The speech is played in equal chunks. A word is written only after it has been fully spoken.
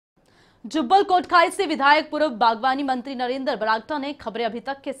जुब्बल कोटखाई से विधायक पूर्व बागवानी मंत्री नरेंद्र बरागटा ने खबरें अभी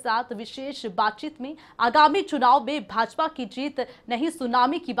तक के साथ विशेष बातचीत में आगामी चुनाव में भाजपा की जीत नहीं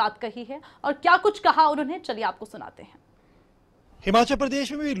सुनामी की बात कही है। और क्या कुछ कहा उन्होंने, चलिए आपको सुनाते हैं। हिमाचल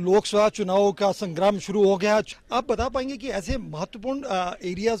प्रदेश में भी लोकसभा चुनाव का संग्राम शुरू हो गया। आप बता पाएंगे कि ऐसे महत्वपूर्ण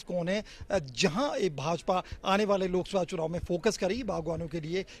एरियाज कौन है जहां भाजपा आने वाले लोकसभा चुनाव में फोकस करेगी, बागवानों के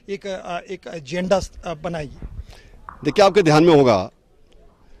लिए एक एजेंडा बनाएगी? देखिए, आपके ध्यान में होगा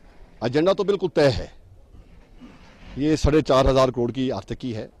एजेंडा तो बिल्कुल तय है। ये 4,500 करोड़ की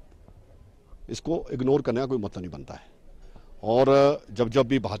आर्थिकी है, इसको इग्नोर करने का कोई मतलब नहीं बनता है। और जब जब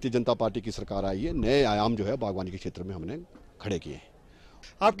भी भारतीय जनता पार्टी की सरकार आई है, नए आयाम जो है बागवानी के क्षेत्र में हमने खड़े किए हैं।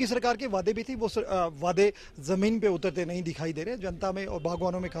 आपकी सरकार के वादे भी थी, वो वादे जमीन पे उतरते नहीं दिखाई दे रहे। जनता में और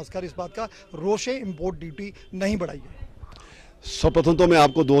बागवानों में खासकर इस बात का रोष है, इम्पोर्ट ड्यूटी नहीं बढ़ाई है। सर्वप्रथम तो मैं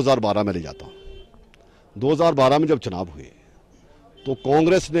आपको 2012 में ले जाता हूँ। 2012 में जब चुनाव हुए तो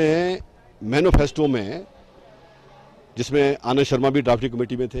कांग्रेस ने मैनिफेस्टो में, जिसमें आनंद शर्मा भी ड्राफ्टिंग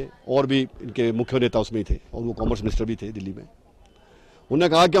कमेटी में थे और भी इनके मुख्य नेता उसमें ही थे और वो कॉमर्स मिनिस्टर भी थे दिल्ली में, उन्होंने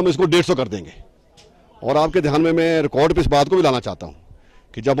कहा कि हम इसको 150 कर देंगे। और आपके ध्यान में मैं रिकॉर्ड पे इस बात को भी लाना चाहता हूं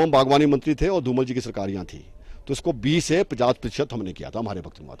कि जब हम बागवानी मंत्री थे और धूमल जी की सरकार यहाँ थी तो इसको 20 से 50% हमने किया था, हमारे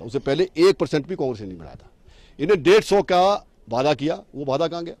वक्त में हुआ था। उससे पहले 1% भी कांग्रेस ने नहीं बढ़ाया था। इन्हें 150 का वादा किया, वो वादा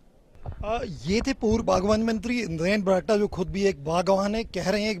कहाँ गया? ये थे पूर्व बागवान मंत्री नरेंद्र बरागटा, जो खुद भी एक बागवान है। कह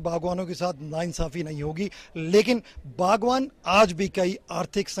रहे हैं कि बागवानों के साथ नाइंसाफी नहीं होगी, लेकिन बागवान आज भी कई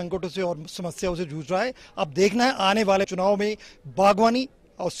आर्थिक संकटों से और समस्याओं से जूझ रहा है। अब देखना है आने वाले चुनाव में बागवानी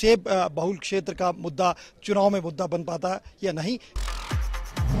और सेब बहुल क्षेत्र का मुद्दा चुनाव में मुद्दा बन पाता है या नहीं।